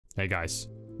Hey guys,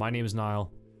 my name is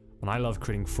Niall, and I love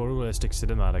creating photorealistic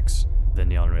cinematics within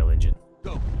the Unreal Engine.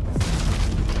 Go!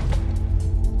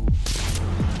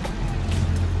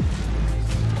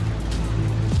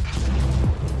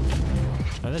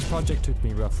 Now this project took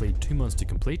me roughly 2 months to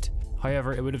complete.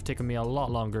 However, it would have taken me a lot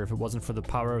longer if it wasn't for the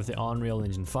power of the Unreal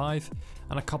Engine 5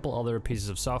 and a couple other pieces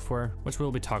of software, which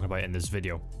we'll be talking about in this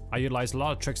video. I utilized a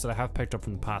lot of tricks that I have picked up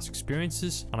from the past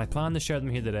experiences, and I plan to share them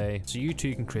here today so you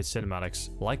too can create cinematics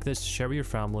like this to share with your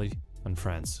family and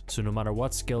friends. So no matter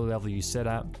what skill level you sit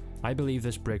at, I believe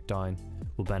this breakdown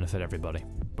will benefit everybody.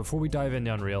 Before we dive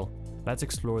into Unreal, let's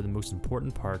explore the most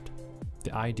important part,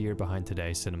 the idea behind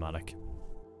today's cinematic.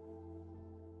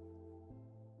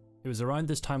 It was around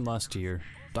this time last year,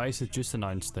 DICE had just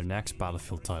announced their next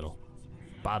Battlefield title,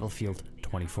 Battlefield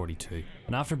 2042.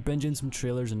 And after binging some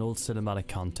trailers and old cinematic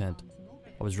content,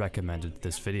 I was recommended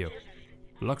this video.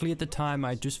 Luckily at the time I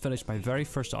had just finished my very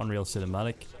first Unreal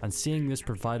cinematic, and seeing this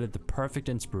provided the perfect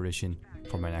inspiration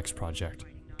for my next project,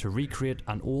 to recreate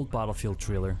an old Battlefield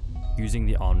trailer using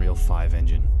the Unreal 5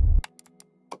 engine.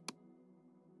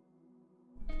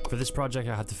 For this project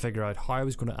I had to figure out how I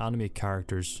was going to animate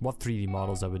characters, what 3D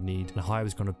models I would need, and how I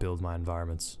was going to build my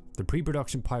environments. The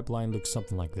pre-production pipeline looked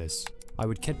something like this. I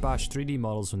would kit bash 3D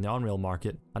models from the Unreal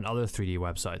market and other 3D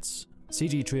websites.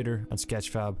 CG Trader and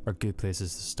Sketchfab are good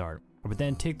places to start. I would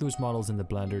then take those models into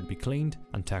Blender to be cleaned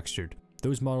and textured.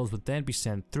 Those models would then be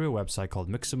sent through a website called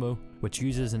Mixamo, which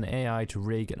uses an AI to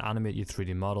rig and animate your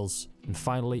 3D models. And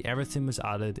finally everything was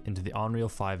added into the Unreal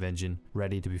 5 engine,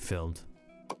 ready to be filmed.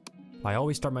 I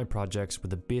always start my projects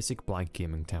with a basic blank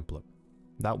gaming template.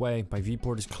 That way, my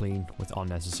viewport is clean with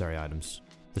unnecessary items.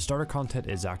 The starter content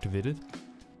is activated,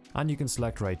 and you can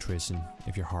select ray tracing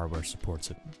if your hardware supports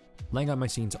it. Laying out my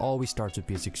scenes always starts with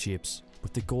basic shapes,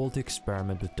 with the goal to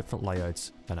experiment with different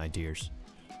layouts and ideas.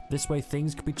 This way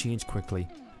things can be changed quickly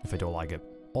if I don't like it.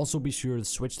 Also be sure to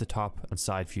switch the top and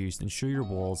side views to ensure your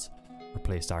walls are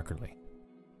placed accurately.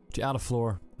 To add a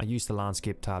floor, I use the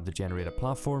landscape tab to generate a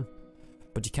platform,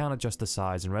 but you can adjust the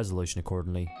size and resolution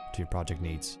accordingly to your project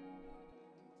needs.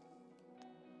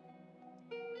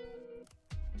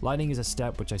 Lighting is a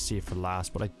step which I save for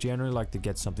last, but I generally like to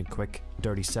get something quick,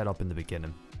 dirty set up in the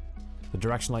beginning. The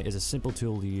direction light is a simple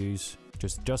tool to use,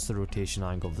 just adjust the rotation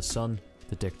angle of the sun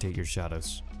to dictate your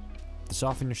shadows. To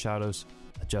soften your shadows,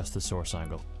 adjust the source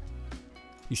angle.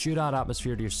 You should add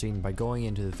atmosphere to your scene by going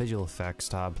into the visual effects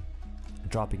tab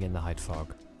and dropping in the height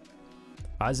fog.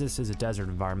 As this is a desert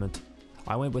environment,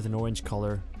 I went with an orange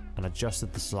colour and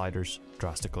adjusted the sliders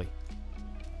drastically.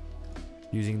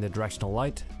 Using the directional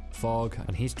light, fog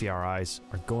and HDRIs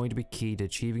are going to be key to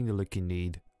achieving the look you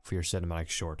need for your cinematic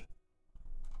short.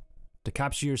 To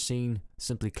capture your scene,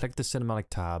 simply click the cinematic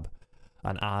tab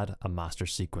and add a master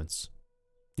sequence.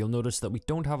 You'll notice that we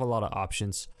don't have a lot of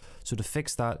options, so to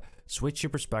fix that, switch your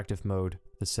perspective mode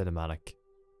to cinematic.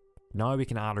 Now we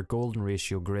can add our golden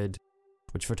ratio grid,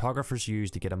 which photographers use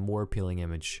to get a more appealing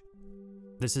image.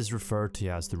 This is referred to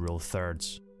as the rule of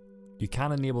thirds. You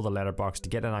can enable the letterbox to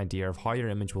get an idea of how your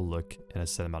image will look in a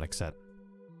cinematic set.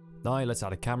 Now let's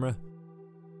add a camera.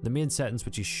 The main settings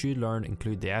which you should learn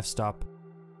include the f-stop,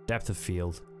 depth of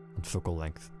field, and focal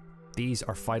length. These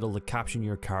are vital to capturing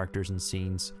your characters and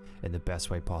scenes in the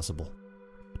best way possible.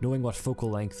 Knowing what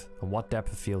focal length and what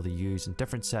depth of field to use in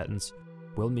different settings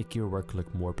will make your work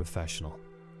look more professional.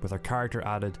 With our character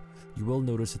added, you will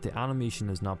notice that the animation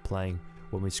is not playing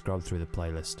when we scrub through the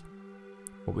playlist.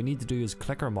 What we need to do is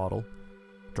click our model,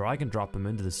 drag and drop him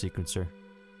into the sequencer,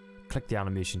 click the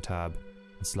animation tab,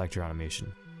 and select your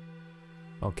animation.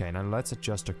 Okay, now let's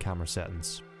adjust our camera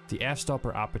settings. The f-stop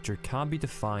or aperture can be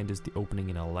defined as the opening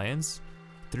in a lens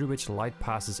through which light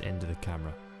passes into the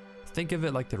camera. Think of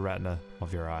it like the retina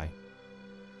of your eye.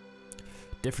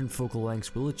 Different focal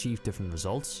lengths will achieve different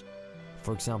results.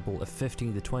 For example, a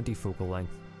 15 to 20 focal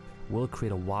length will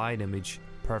create a wide image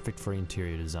perfect for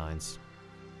interior designs.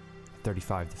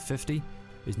 35 to 50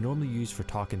 is normally used for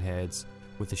talking heads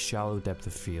with a shallow depth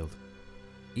of field.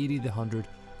 80 to 100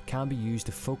 can be used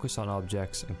to focus on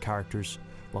objects and characters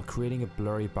while creating a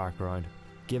blurry background,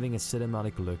 giving a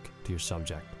cinematic look to your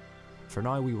subject. For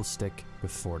now we will stick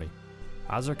with 40.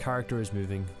 As our character is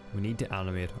moving, we need to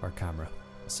animate our camera.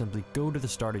 Simply go to the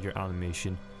start of your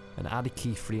animation and add a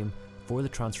keyframe for the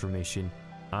transformation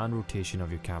and rotation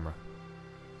of your camera.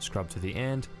 Scrub to the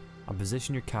end and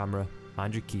position your camera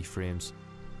and your keyframes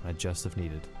and adjust if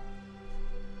needed.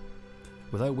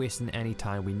 Without wasting any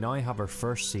time, we now have our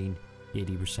first scene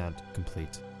 80%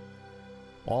 complete.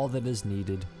 All that is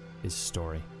needed is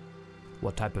story.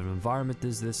 What type of environment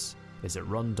is this? Is it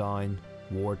run down,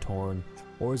 war torn,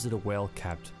 or is it a well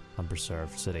kept and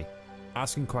preserved city?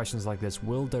 Asking questions like this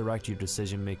will direct your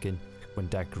decision making when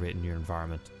decorating your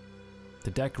environment.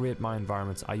 To decorate my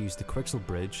environments, I use the Quixel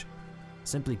Bridge.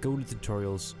 Simply go to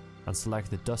tutorials and select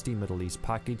the Dusty Middle East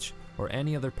package or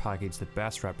any other package that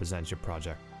best represents your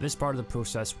project. This part of the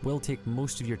process will take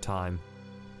most of your time,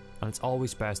 and it's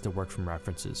always best to work from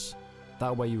references.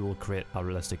 That way you will create a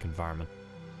realistic environment.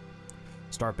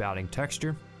 Start by adding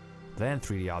texture, then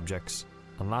 3D objects,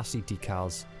 and lastly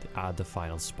decals to add the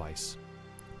final spice.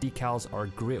 Decals are a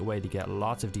great way to get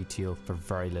lots of detail for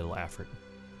very little effort.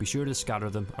 Be sure to scatter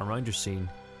them around your scene,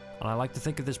 and I like to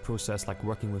think of this process like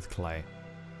working with clay,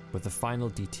 with the final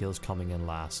details coming in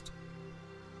last.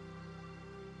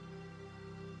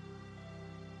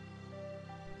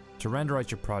 To render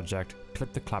out your project,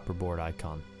 click the clapperboard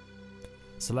icon.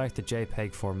 Select the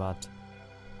JPEG format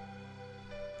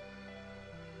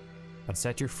and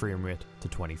set your frame rate to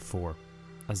 24,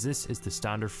 as this is the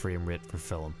standard frame rate for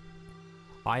film.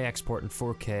 I export in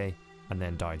 4K and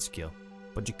then downscale,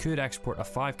 but you could export a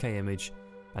 5K image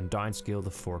and downscale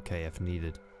to 4K if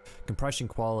needed. Compression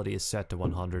quality is set to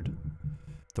 100.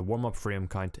 The warm-up frame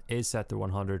count is set to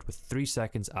 100 with 3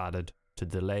 seconds added to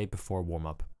delay before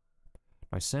warm-up.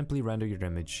 Now simply render your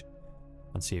image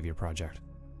and save your project.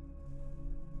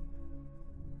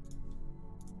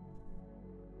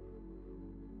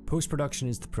 Post-production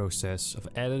is the process of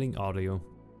editing audio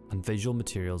and visual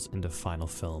materials into final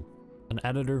film. An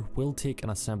editor will take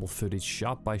and assemble footage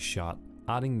shot by shot,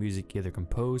 adding music either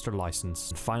composed or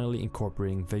licensed, and finally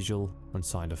incorporating visual and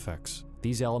sound effects.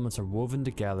 These elements are woven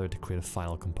together to create a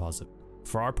final composite.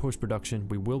 For our post-production,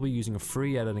 we will be using a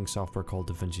free editing software called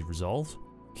DaVinci Resolve.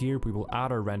 Here we will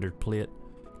add our rendered plate,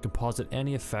 composite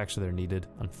any effects that are needed,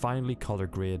 and finally color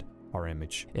grade our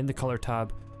image. In the color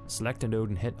tab, select a node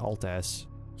and hit Alt-S.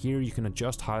 Here you can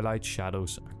adjust highlights,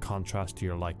 shadows, and contrast to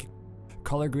your liking.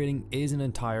 Color grading is an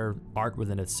entire art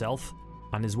within itself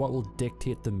and is what will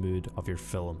dictate the mood of your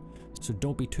film, so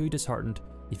don't be too disheartened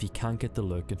if you can't get the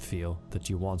look and feel that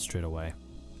you want straight away.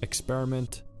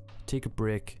 Experiment, take a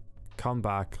break, come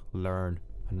back, learn,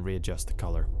 and readjust the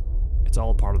color. It's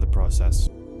all part of the process.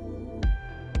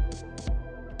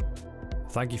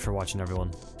 Thank you for watching,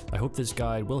 everyone. I hope this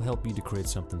guide will help you to create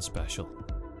something special.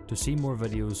 To see more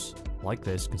videos like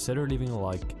this, consider leaving a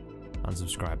like and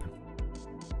subscribing.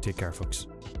 Take care, folks.